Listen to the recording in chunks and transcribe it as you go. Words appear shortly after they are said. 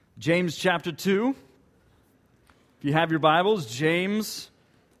James chapter 2. If you have your Bibles, James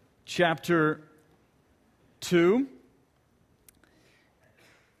chapter 2.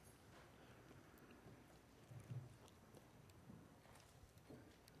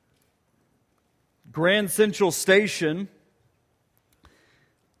 Grand Central Station,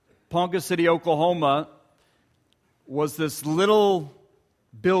 Ponca City, Oklahoma, was this little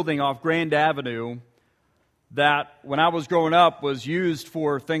building off Grand Avenue that, when I was growing up, was used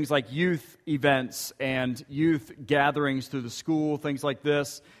for things like youth events and youth gatherings through the school, things like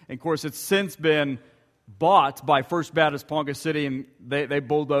this. And, of course, it's since been bought by First Baptist Ponca City, and they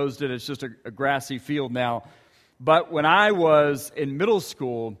bulldozed it. It's just a grassy field now. But when I was in middle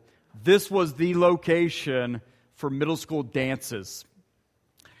school, this was the location for middle school dances.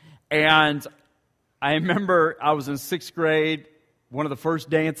 And I remember I was in 6th grade, one of the first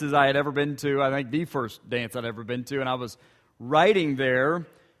dances I had ever been to, I think the first dance I'd ever been to, and I was riding there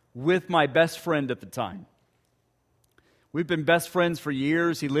with my best friend at the time. We've been best friends for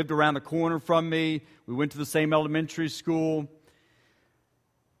years. He lived around the corner from me. We went to the same elementary school.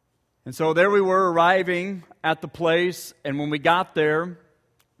 And so there we were arriving at the place, and when we got there,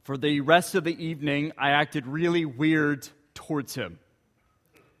 for the rest of the evening, I acted really weird towards him.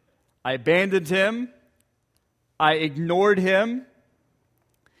 I abandoned him. I ignored him.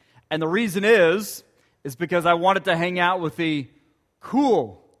 And the reason is because I wanted to hang out with the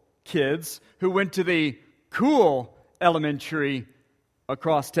cool kids who went to the cool elementary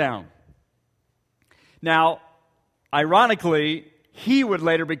across town. Now, ironically, he would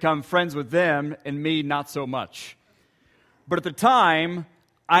later become friends with them and me not so much. But at the time,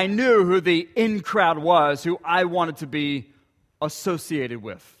 I knew who the in crowd was, who I wanted to be associated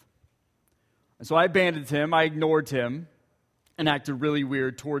with. And so I abandoned him, I ignored him, and acted really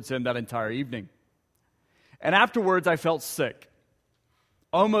weird towards him that entire evening. And afterwards, I felt sick,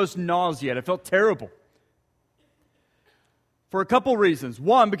 almost nauseated. I felt terrible. For a couple reasons.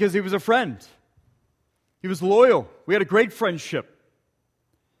 One, because he was a friend. He was loyal. We had a great friendship.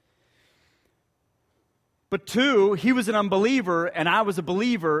 But two, he was an unbeliever, and I was a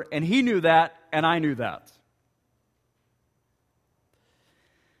believer, and he knew that, and I knew that.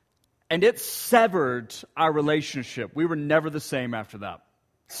 And it severed our relationship. We were never the same after that.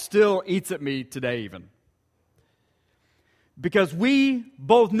 Still eats at me today even. Because we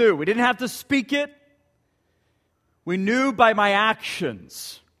both knew. We didn't have to speak it. We knew by my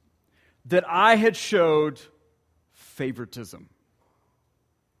actions that I had showed favoritism.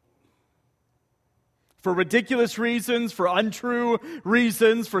 For ridiculous reasons, for untrue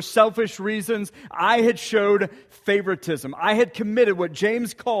reasons, for selfish reasons, I had showed favoritism. I had committed what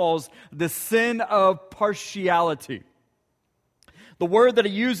James calls the sin of partiality. The word that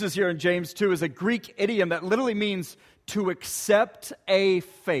he uses here in James 2 is a Greek idiom that literally means to accept a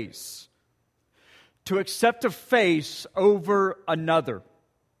face. To accept a face over another.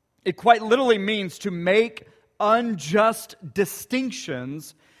 It quite literally means to make unjust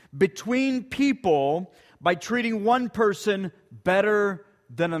distinctions between people by treating one person better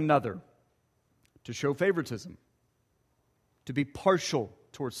than another. To show favoritism. To be partial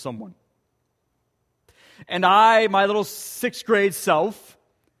towards someone. And I, my little 6th grade self,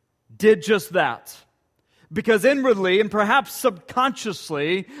 did just that. Because inwardly, and perhaps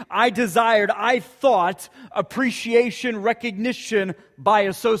subconsciously, I thought appreciation, recognition by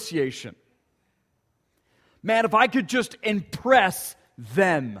association. Man, if I could just impress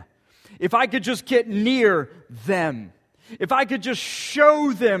them, if I could just get near them, if I could just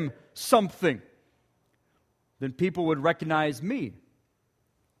show them something, then people would recognize me.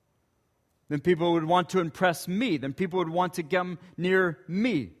 Then people would want to impress me. Then people would want to come near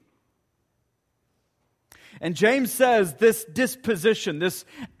me. And James says this disposition, this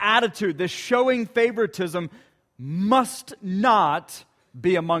attitude, this showing favoritism must not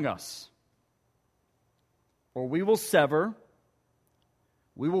be among us. Or we will sever.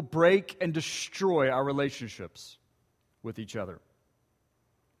 We will break and destroy our relationships with each other.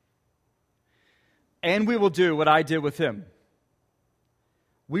 And we will do what I did with him.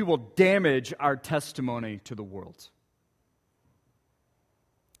 We will damage our testimony to the world.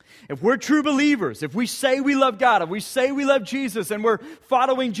 If we're true believers, if we say we love God, if we say we love Jesus, and we're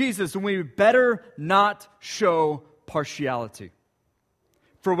following Jesus, then we better not show partiality.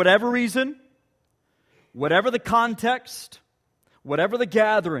 For whatever reason, whatever the context, whatever the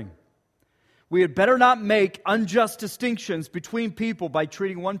gathering, we had better not make unjust distinctions between people by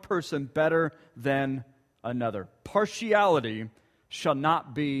treating one person better than another. Partiality shall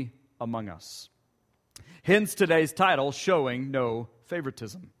not be among us. Hence today's title, Showing No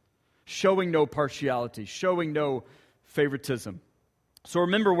Favoritism. Showing no partiality, showing no favoritism. So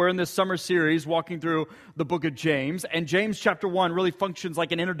remember, we're in this summer series walking through the book of James, and James chapter 1 really functions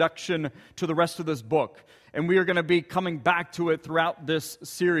like an introduction to the rest of this book. And we are going to be coming back to it throughout this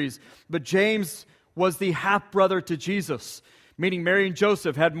series. But James was the half-brother to Jesus, meaning Mary and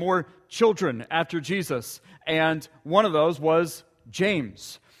Joseph had more children after Jesus. And one of those was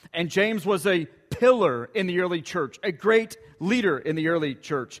James. And James was a pillar in the early church, a great leader in the early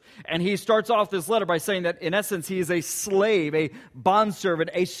church. And he starts off this letter by saying that in essence he is a slave, a bondservant,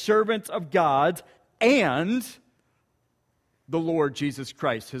 a servant of God and the Lord Jesus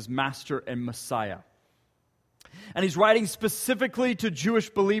Christ, his master and Messiah. And he's writing specifically to Jewish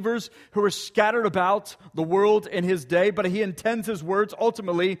believers who are scattered about the world in his day, but he intends his words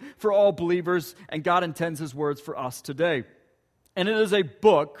ultimately for all believers, and God intends his words for us today. And it is a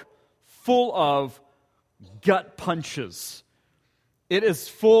book full of gut punches. It is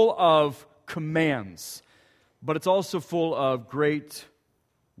full of commands, but it's also full of great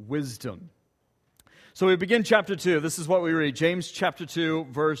wisdom. So we begin chapter 2. This is what we read. James chapter 2,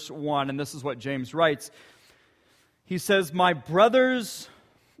 verse 1, and this is what James writes. He says, my brothers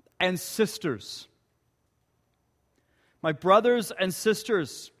and sisters,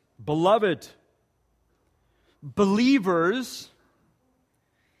 beloved, believers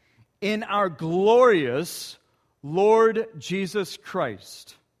in our glorious Lord Jesus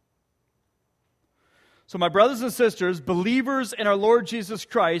Christ. So my brothers and sisters, believers in our Lord Jesus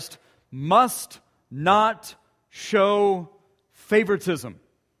Christ must not show favoritism.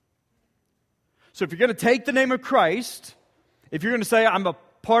 So if you're going to take the name of Christ, if you're going to say, I'm a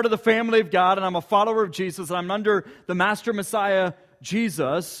part of the family of God and I'm a follower of Jesus and I'm under the Master Messiah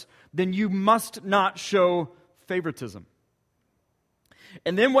Jesus, then you must not show favoritism.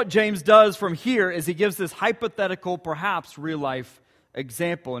 And then what James does from here is he gives this hypothetical, perhaps real-life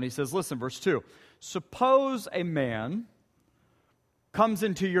example. And he says, listen, verse 2, suppose a man comes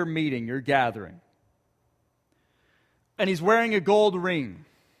into your meeting, your gathering, and he's wearing a gold ring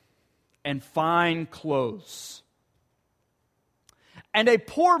and fine clothes. And a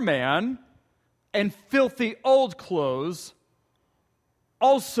poor man in filthy old clothes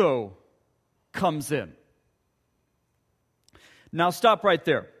also comes in. Now stop right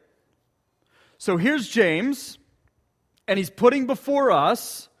there. So here's James, and he's putting before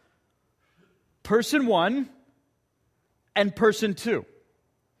us person 1 and person 2.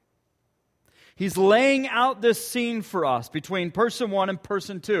 He's laying out this scene for us between person 1 and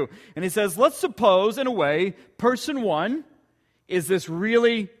person 2. And he says, let's suppose, in a way, person 1 is this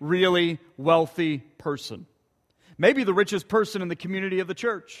really, really wealthy person. Maybe the richest person in the community of the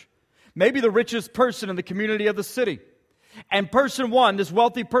church. Maybe the richest person in the community of the city. And person 1, this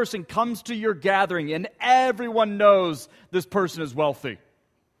wealthy person, comes to your gathering, and everyone knows this person is wealthy.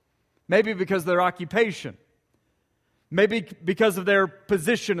 Maybe because of their occupation. Maybe because of their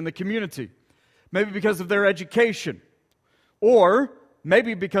position in the community. Maybe because of their education. Or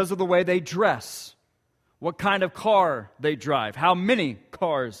maybe because of the way they dress. What kind of car they drive. How many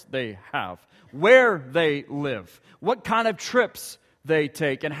cars they have. Where they live. What kind of trips they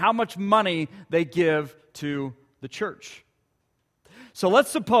take. And how much money they give to the church. So let's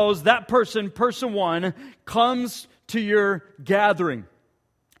suppose that person 1, comes to your gathering.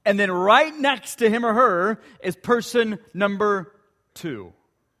 And then right next to him or her is person number 2.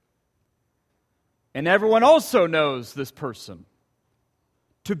 And everyone also knows this person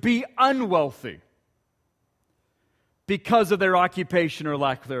to be unwealthy because of their occupation or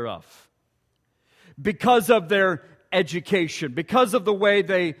lack thereof. Because of their education, because of the way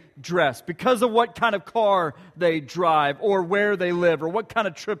they dress, because of what kind of car they drive, or where they live, or what kind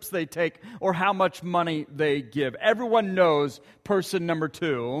of trips they take, or how much money they give. Everyone knows person number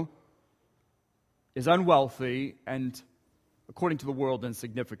 2 is unwealthy and, according to the world,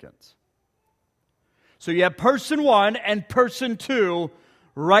 insignificant. So you have person 1 and person 2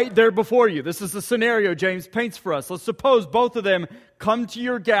 right there before you. This is the scenario James paints for us. Let's suppose both of them come to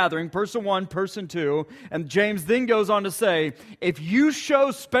your gathering, person 1, person 2, and James then goes on to say, if you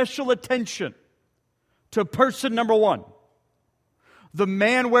show special attention to person number 1, the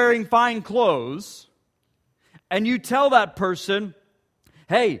man wearing fine clothes, and you tell that person,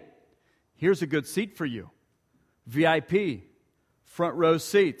 hey, here's a good seat for you, VIP, front row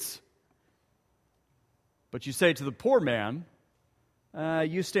seats. But you say to the poor man,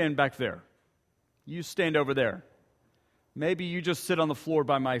 you stand back there. You stand over there. Maybe you just sit on the floor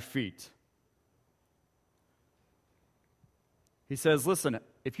by my feet. He says, listen,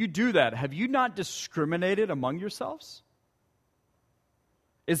 if you do that, have you not discriminated among yourselves?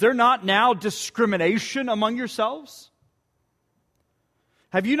 Is there not now discrimination among yourselves?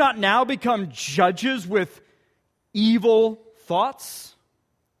 Have you not now become judges with evil thoughts?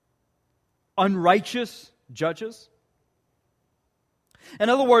 Unrighteous judges? In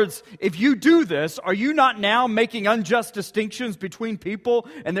other words, if you do this, are you not now making unjust distinctions between people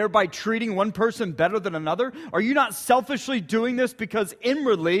and thereby treating one person better than another? Are you not selfishly doing this because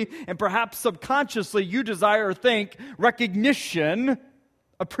inwardly and perhaps subconsciously you desire or think recognition,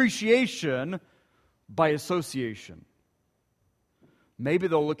 appreciation by association? Maybe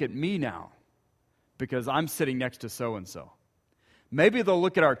they'll look at me now because I'm sitting next to so-and-so. Maybe they'll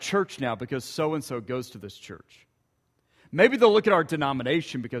look at our church now because so-and-so goes to this church. Maybe they'll look at our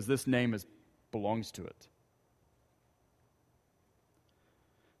denomination because this name belongs to it.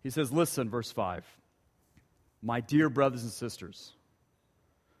 He says, listen, verse 5. My dear brothers and sisters,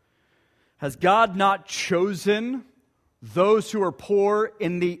 has God not chosen those who are poor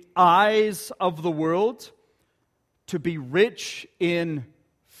in the eyes of the world to be rich in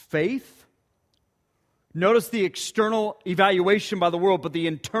faith? Notice the external evaluation by the world, but the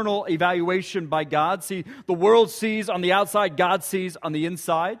internal evaluation by God. See, the world sees on the outside, God sees on the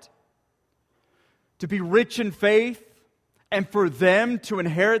inside. To be rich in faith, and for them to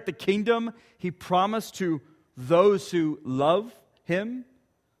inherit the kingdom He promised to those who love Him.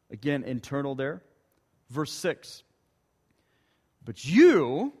 Again, internal there. Verse 6. But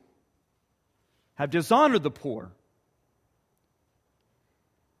you have dishonored the poor.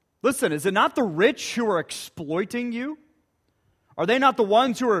 Listen, is it not the rich who are exploiting you? Are they not the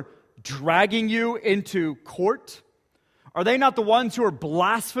ones who are dragging you into court? Are they not the ones who are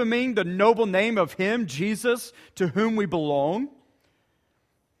blaspheming the noble name of Him, Jesus, to whom we belong?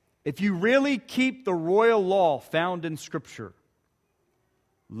 If you really keep the royal law found in Scripture,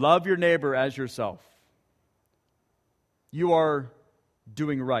 love your neighbor as yourself, you are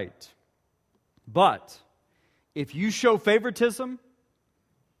doing right. But if you show favoritism,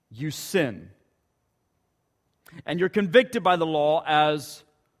 you sin. And you're convicted by the law as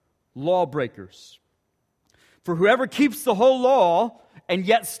lawbreakers. For whoever keeps the whole law and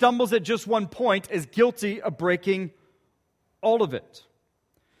yet stumbles at just one point is guilty of breaking all of it.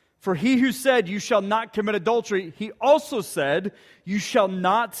 For he who said, you shall not commit adultery, he also said, you shall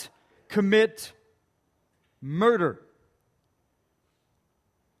not commit murder.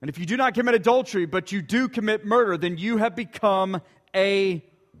 And if you do not commit adultery, but you do commit murder, then you have become a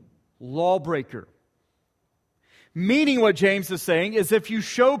lawbreaker. Meaning what James is saying is if you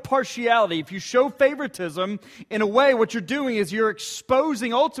show partiality, if you show favoritism, in a way what you're doing is you're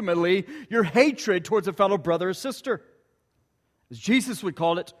exposing ultimately your hatred towards a fellow brother or sister. As Jesus would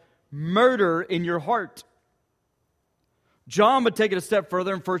call it, murder in your heart. John would take it a step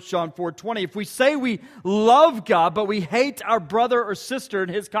further in 1 John 4:20. If we say we love God, but we hate our brother or sister in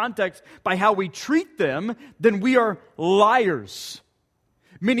his context by how we treat them, then we are liars.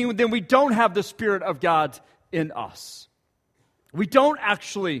 Meaning then we don't have the Spirit of God in us. We don't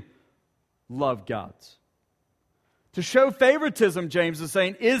actually love God. To show favoritism, James is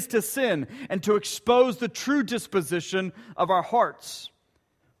saying, is to sin and to expose the true disposition of our hearts,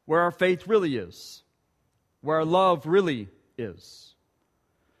 where our faith really is, where our love really is.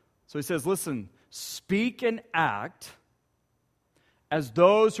 So he says, listen, speak and act as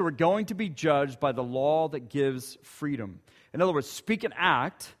those who are going to be judged by the law that gives freedom. In other words, speak and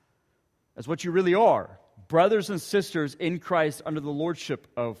act as what you really are, brothers and sisters in Christ under the lordship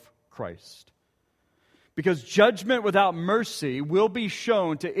of Christ. Because judgment without mercy will be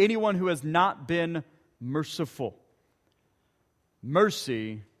shown to anyone who has not been merciful.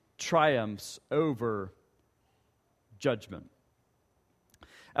 Mercy triumphs over judgment.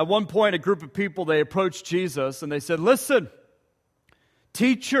 At one point, a group of people, they approached Jesus and they said, listen,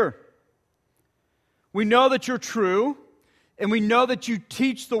 teacher, we know that you're true, and we know that you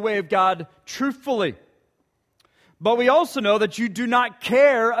teach the way of God truthfully. But we also know that you do not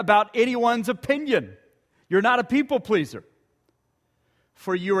care about anyone's opinion. You're not a people pleaser.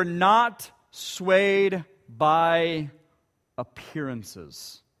 For you are not swayed by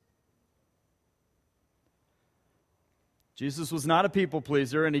appearances. Jesus was not a people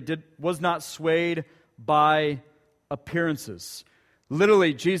pleaser, and he was not swayed by appearances.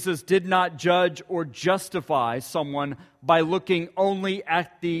 Literally, Jesus did not judge or justify someone by looking only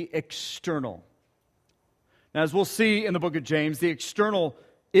at the external. Now, as we'll see in the book of James, the external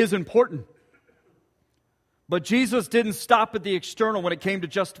is important. But Jesus didn't stop at the external when it came to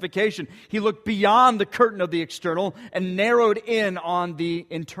justification. He looked beyond the curtain of the external and narrowed in on the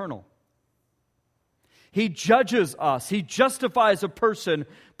internal. He judges us. He justifies a person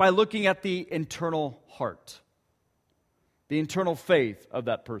by looking at the internal heart, the internal faith of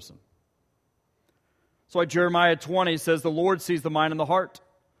that person. So like Jeremiah 20 says, the Lord sees the mind and the heart.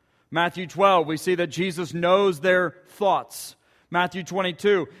 Matthew 12, we see that Jesus knows their thoughts. Matthew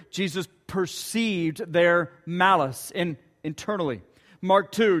 22, Jesus perceived their malice internally.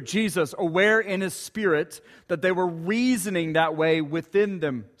 Mark 2, Jesus, aware in his spirit that they were reasoning that way within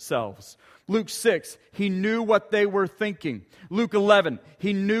themselves. Luke 6, he knew what they were thinking. Luke 11,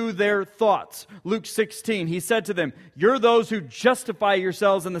 he knew their thoughts. Luke 16, he said to them, "You're those who justify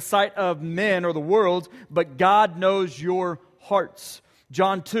yourselves in the sight of men or the world, but God knows your hearts."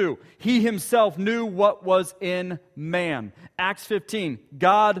 John 2, he himself knew what was in man. Acts 15,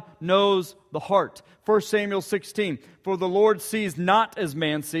 God knows the heart. 1 Samuel 16, for the Lord sees not as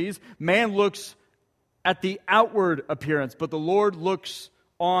man sees. Man looks at the outward appearance, but the Lord looks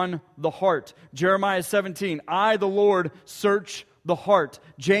on the heart. Jeremiah 17, I, the Lord, search the heart.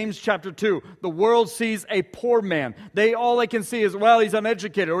 James chapter 2, the world sees a poor man. All they can see is, well, he's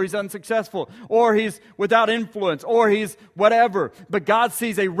uneducated, or he's unsuccessful, or he's without influence, or he's whatever. But God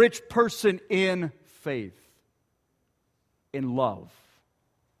sees a rich person in faith, in love.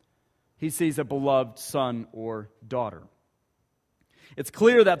 He sees a beloved son or daughter. It's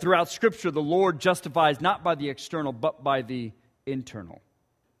clear that throughout Scripture, the Lord justifies not by the external, but by the internal.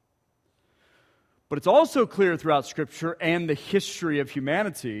 But it's also clear throughout Scripture and the history of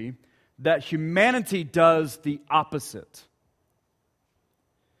humanity that humanity does the opposite.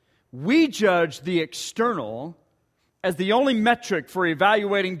 We judge the external as the only metric for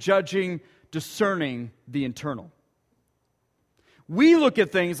evaluating, judging, discerning the internal. We look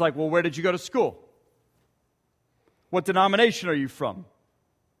at things like, well, where did you go to school? What denomination are you from?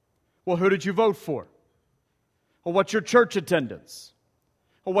 Well, who did you vote for? Well, what's your church attendance?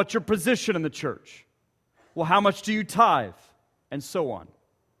 Well, what's your position in the church? Well, how much do you tithe? And so on.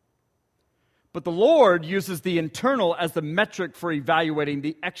 But the Lord uses the internal as the metric for evaluating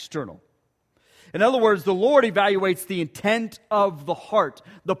the external. In other words, the Lord evaluates the intent of the heart,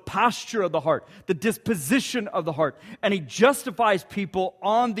 the posture of the heart, the disposition of the heart, and He justifies people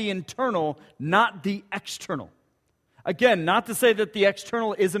on the internal, not the external. Again, not to say that the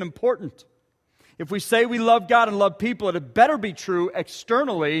external isn't important. If we say we love God and love people, it had better be true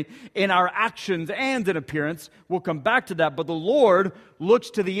externally in our actions and in appearance. We'll come back to that. But the Lord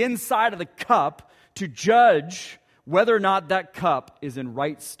looks to the inside of the cup to judge whether or not that cup is in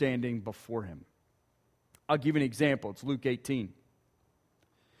right standing before Him. I'll give you an example. It's Luke 18.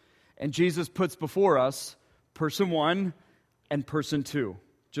 And Jesus puts before us person 1 and person 2,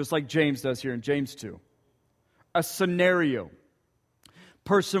 just like James does here in James 2. A scenario.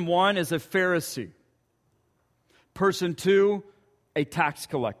 Person 1 is a Pharisee. Person 2, a tax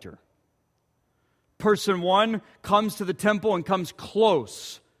collector. Person 1 comes to the temple and comes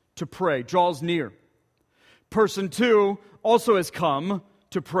close to pray, draws near. Person 2 also has come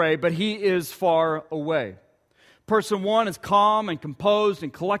to pray, but he is far away. Person 1 is calm and composed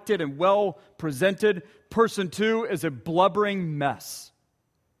and collected and well presented. Person 2 is a blubbering mess.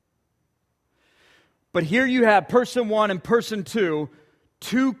 But here you have person 1 and person 2,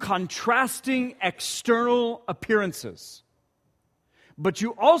 two contrasting external appearances. But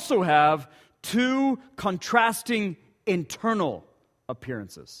you also have two contrasting internal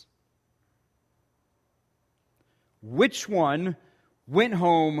appearances. Which one went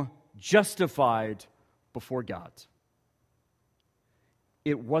home justified before God?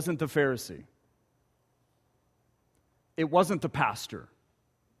 It wasn't the Pharisee. It wasn't the pastor.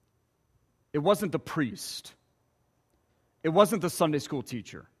 It wasn't the priest. It wasn't the Sunday school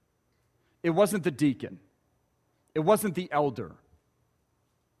teacher. It wasn't the deacon. It wasn't the elder.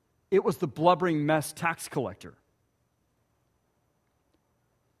 It was the blubbering mess tax collector.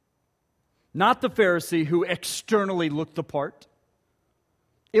 Not the Pharisee who externally looked the part.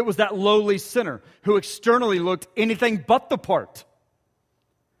 It was that lowly sinner who externally looked anything but the part.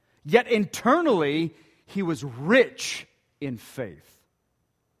 Yet internally, he was rich in faith.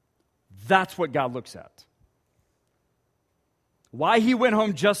 That's what God looks at. Why he went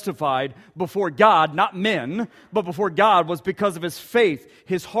home justified before God, not men, but before God, was because of his faith,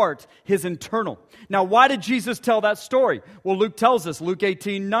 his heart, his internal. Now, why did Jesus tell that story? Well, Luke tells us, Luke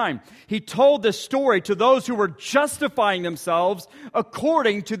 18:9. He told this story to those who were justifying themselves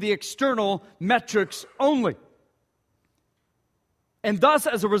according to the external metrics only. And thus,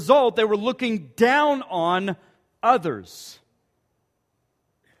 as a result, they were looking down on others.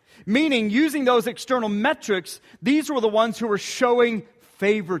 Meaning, using those external metrics, these were the ones who were showing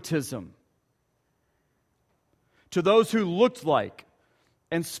favoritism to those who looked like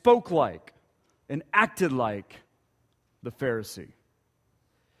and spoke like and acted like the Pharisee.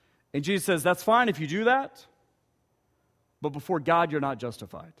 And Jesus says, that's fine if you do that, but before God, you're not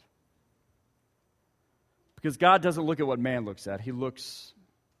justified. Because God doesn't look at what man looks at. He looks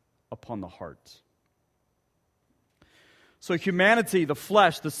upon the heart. So humanity, the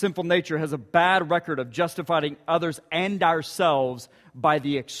flesh, the sinful nature, has a bad record of justifying others and ourselves by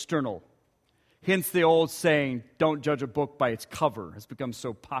the external. Hence the old saying, don't judge a book by its cover, has become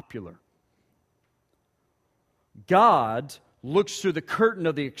so popular. God looks through the curtain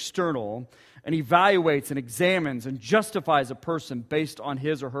of the external and evaluates and examines and justifies a person based on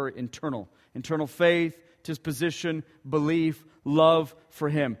his or her internal faith, disposition, belief, love for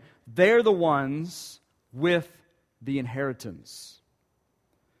him. They're the ones with the inheritance,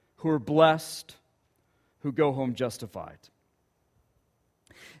 who are blessed, who go home justified.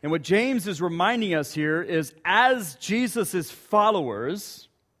 And what James is reminding us here is, as Jesus' followers,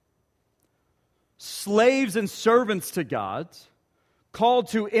 slaves and servants to God, called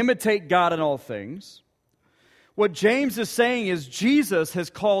to imitate God in all things, what James is saying is Jesus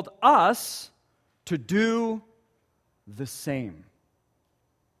has called us to do the same.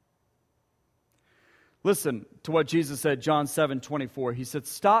 Listen to what Jesus said, John 7:24. He said,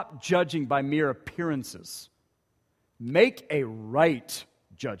 stop judging by mere appearances. Make a right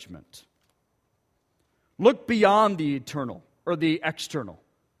judgment. Look beyond the eternal or the external.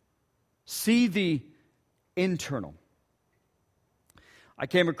 See the internal. I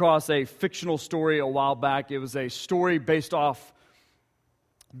came across a fictional story a while back. It was a story based off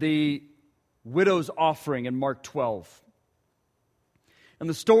the widow's offering in Mark 12. And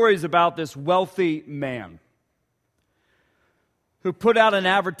the story is about this wealthy man who put out an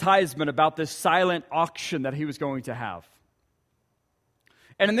advertisement about this silent auction that he was going to have.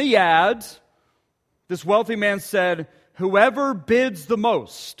 And in the ad, this wealthy man said, whoever bids the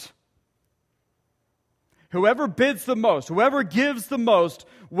most, whoever gives the most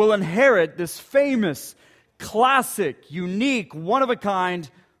will inherit this famous, classic, unique,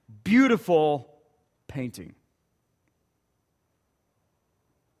 one-of-a-kind, beautiful painting.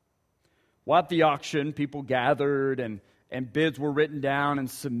 Well, at the auction, people gathered and bids were written down and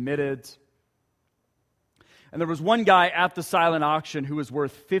submitted. And there was one guy at the silent auction who was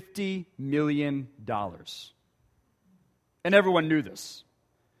worth $50 million. And everyone knew this.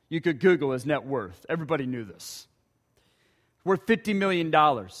 You could Google his net worth. Everybody knew this. Worth $50 million.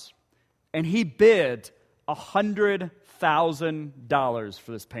 And he bid $100,000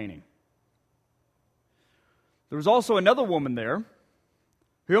 for this painting. There was also another woman there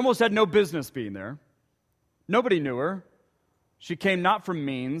who almost had no business being there. Nobody knew her. She came not from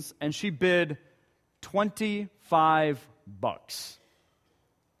means, and she bid $25.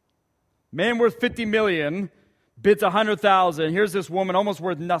 Man worth $50 million bids $100,000. Here's this woman almost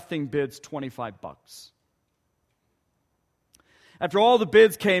worth nothing bids $25. After all the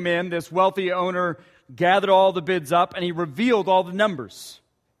bids came in, this wealthy owner gathered all the bids up and he revealed all the numbers.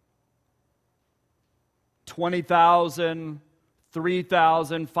 20,000,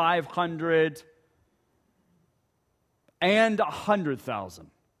 3,500, and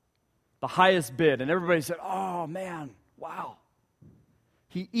 100,000. The highest bid. And everybody said, oh man, wow.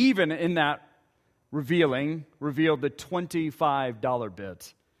 He even in that revealed the $25 bid.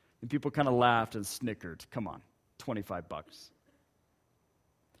 And people kind of laughed and snickered. Come on, $25.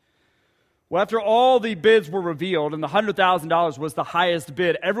 Well, after all the bids were revealed and the $100,000 was the highest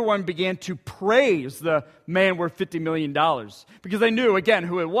bid, everyone began to praise the man worth $50 million because they knew, again,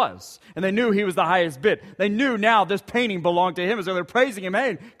 who it was. And they knew he was the highest bid. They knew now this painting belonged to him. So they're praising him.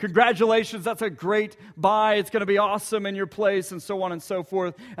 Hey, congratulations, that's a great buy. It's going to be awesome in your place, and so on and so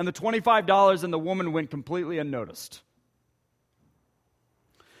forth. And the $25 and the woman went completely unnoticed.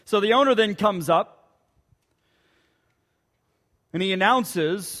 So the owner then comes up and he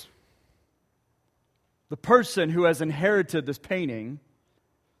announces the person who has inherited this painting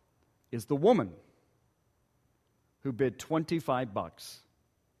is the woman who bid $25. Of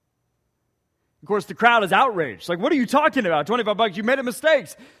course, the crowd is outraged. Like, what are you talking about? $25, you made a mistake.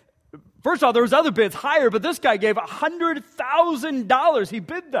 First of all, there was other bids higher, but this guy gave $100,000. He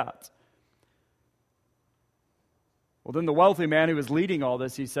bid that. Well, then the wealthy man who was leading all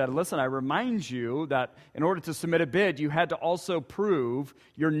this, he said, listen, I remind you that in order to submit a bid, you had to also prove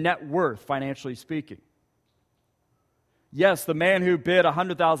your net worth, financially speaking. Yes, the man who bid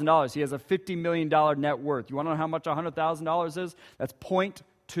 $100,000, he has a $50 million net worth. You want to know how much $100,000 is? That's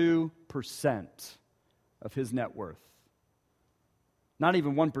 0.2% of his net worth. Not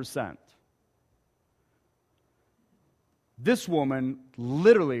even 1%. This woman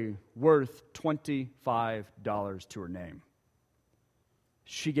literally worth $25 to her name.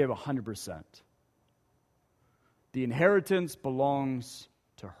 She gave 100%. The inheritance belongs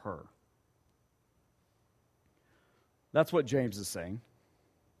to her. That's what James is saying.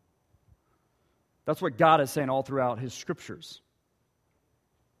 That's what God is saying all throughout his scriptures.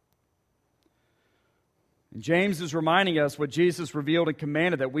 And James is reminding us what Jesus revealed and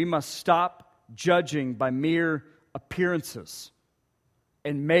commanded, that we must stop judging by mere appearances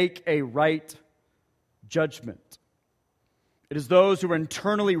and make a right judgment. It is those who are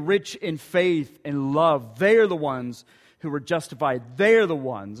internally rich in faith and love. They are the ones who are justified. They are the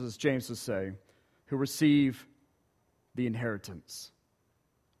ones, as James would say, who receive the inheritance.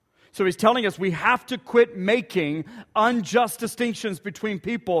 So he's telling us we have to quit making unjust distinctions between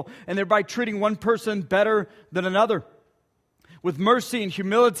people and thereby treating one person better than another. With mercy and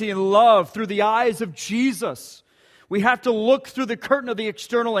humility and love through the eyes of Jesus, we have to look through the curtain of the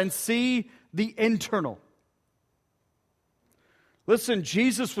external and see the internal. Listen,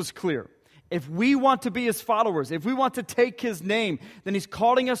 Jesus was clear. If we want to be his followers, if we want to take his name, then he's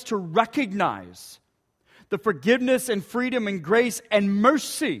calling us to recognize the forgiveness and freedom and grace and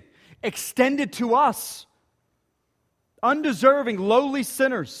mercy extended to us, undeserving, lowly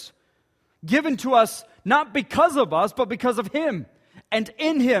sinners, given to us not because of us, but because of him, and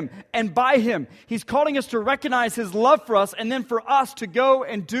in him, and by him. He's calling us to recognize his love for us, and then for us to go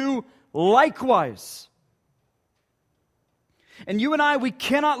and do likewise. And you and I, we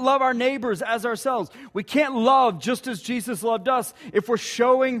cannot love our neighbors as ourselves. We can't love just as Jesus loved us if we're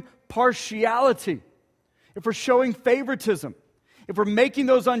showing partiality, if we're showing favoritism, if we're making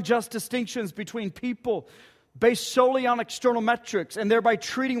those unjust distinctions between people based solely on external metrics and thereby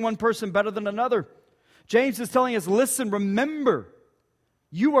treating one person better than another. James is telling us, listen, remember,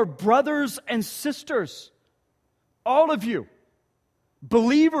 you are brothers and sisters, all of you,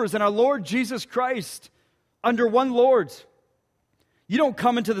 believers in our Lord Jesus Christ, under one Lord. You don't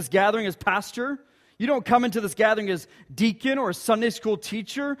come into this gathering as pastor. You don't come into this gathering as deacon or a Sunday school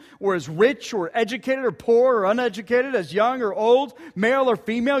teacher, or as rich or educated or poor or uneducated, as young or old, male or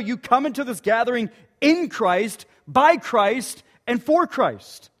female. You come into this gathering in Christ, by Christ, and for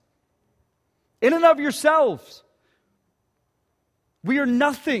Christ. In and of yourselves. We are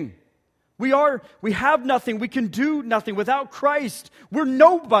nothing. We have nothing. We can do nothing. Without Christ, we're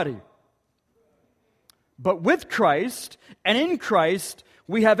nobody. But with Christ and in Christ,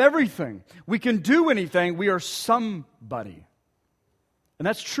 we have everything. We can do anything. We are somebody. And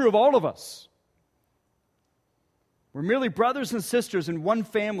that's true of all of us. We're merely brothers and sisters in one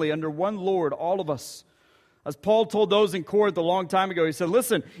family under one Lord, all of us. As Paul told those in Corinth a long time ago, he said,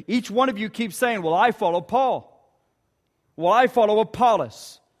 listen, each one of you keeps saying, well, I follow Paul. Well, I follow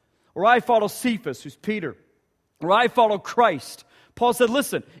Apollos. Or I follow Cephas, who's Peter. Or I follow Christ. Paul said,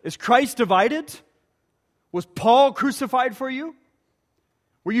 listen, is Christ divided? Was Paul crucified for you?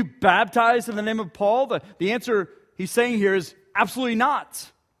 Were you baptized in the name of Paul? The answer he's saying here is absolutely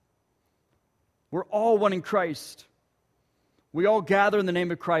not. We're all one in Christ. We all gather in the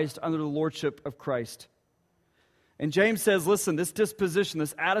name of Christ under the lordship of Christ. And James says, listen, this disposition,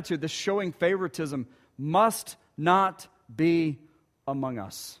 this attitude, this showing favoritism must not be among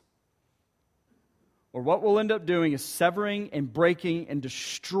us. Or what we'll end up doing is severing and breaking and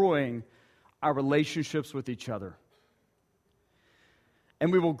destroying our relationships with each other.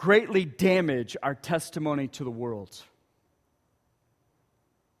 And we will greatly damage our testimony to the world.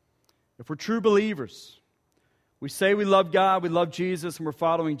 If we're true believers, we say we love God, we love Jesus, and we're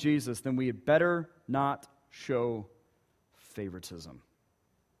following Jesus, then we had better not show favoritism.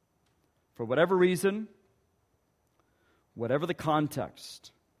 For whatever reason, whatever the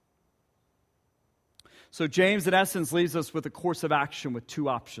context. So James, in essence, leaves us with a course of action with two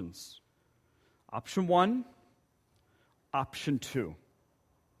options. Option 1, option 2.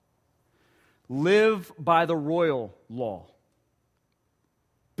 Live by the royal law,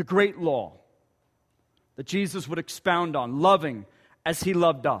 the great law that Jesus would expound on, loving as he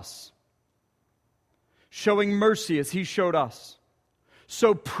loved us, showing mercy as he showed us,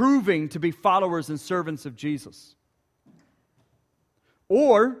 so proving to be followers and servants of Jesus.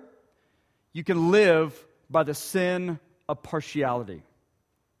 Or you can live by the sin of partiality,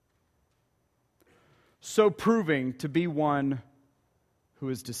 so proving to be one who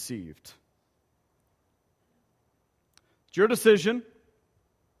is deceived. It's your decision.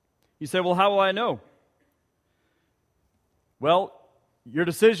 You say, well, how will I know? Well, your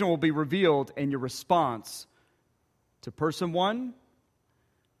decision will be revealed in your response to person 1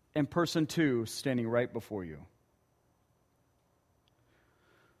 and person 2 standing right before you.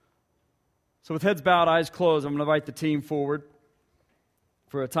 So with heads bowed, eyes closed, I'm going to invite the team forward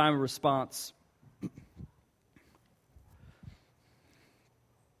for a time of response.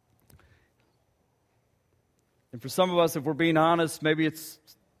 And for some of us, if we're being honest, maybe it's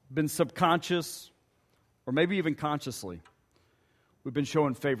been subconscious or maybe even consciously. We've been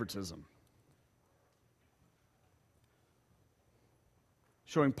showing favoritism,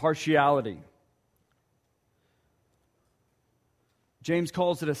 showing partiality, James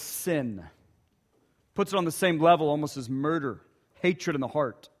calls it a sin. Puts it on the same level almost as murder, hatred in the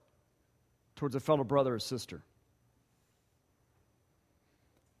heart towards a fellow brother or sister.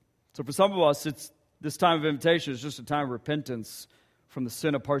 So for some of us, this time of invitation is just a time of repentance from the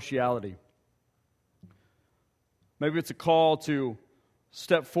sin of partiality. Maybe it's a call to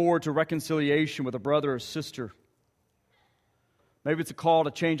step forward to reconciliation with a brother or sister. Maybe it's a call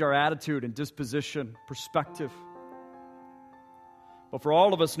to change our attitude and disposition, perspective. But for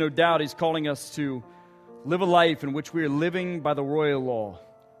all of us, no doubt, He's calling us to live a life in which we are living by the royal law,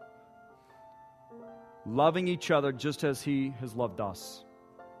 loving each other just as He has loved us.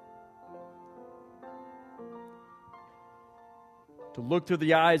 To look through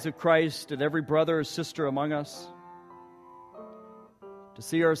the eyes of Christ at every brother or sister among us, to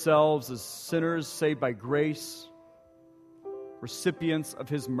see ourselves as sinners saved by grace, recipients of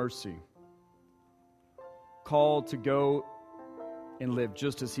His mercy, called to go and live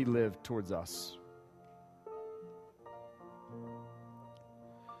just as He lived towards us.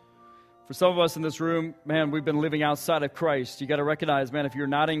 For some of us in this room, man, we've been living outside of Christ. You got to recognize, man, if you're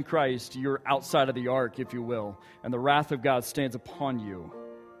not in Christ, you're outside of the ark, if you will, and the wrath of God stands upon you.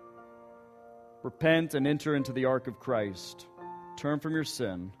 Repent and enter into the ark of Christ. Turn from your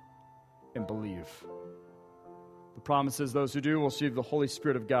sin and believe. The promise is those who do will receive the Holy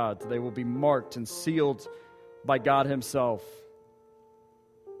Spirit of God. They will be marked and sealed by God Himself.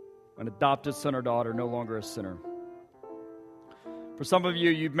 An adopted son or daughter, no longer a sinner. For some of you,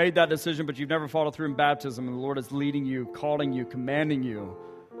 you've made that decision, but you've never followed through in baptism, and the Lord is leading you, calling you, commanding you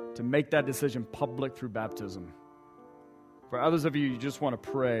to make that decision public through baptism. For others of you, you just want to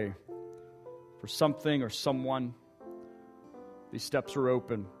pray for something or someone. These steps are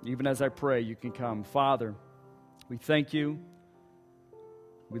open. Even as I pray, you can come. Father, we thank You.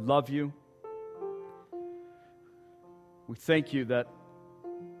 We love You. We thank You that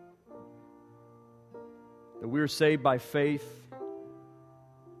we are saved by faith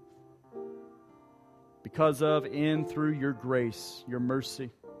because of and through Your grace, Your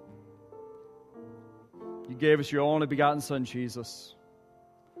mercy. You gave us Your only begotten Son, Jesus.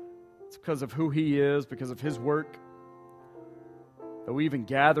 It's because of who He is, because of His work, that we even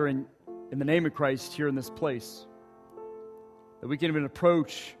gather in the name of Christ here in this place. That we can even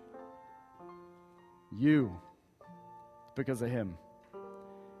approach You because of Him.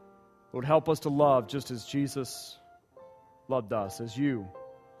 Lord, help us to love just as Jesus loved us, as You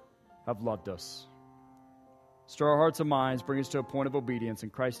have loved us. Stir our hearts and minds, bring us to a point of obedience. In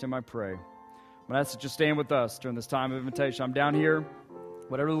Christ's name I pray. I'm going to ask that you stand with us during this time of invitation. I'm down here.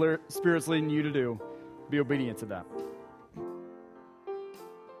 Whatever the Spirit's leading you to do, be obedient to that.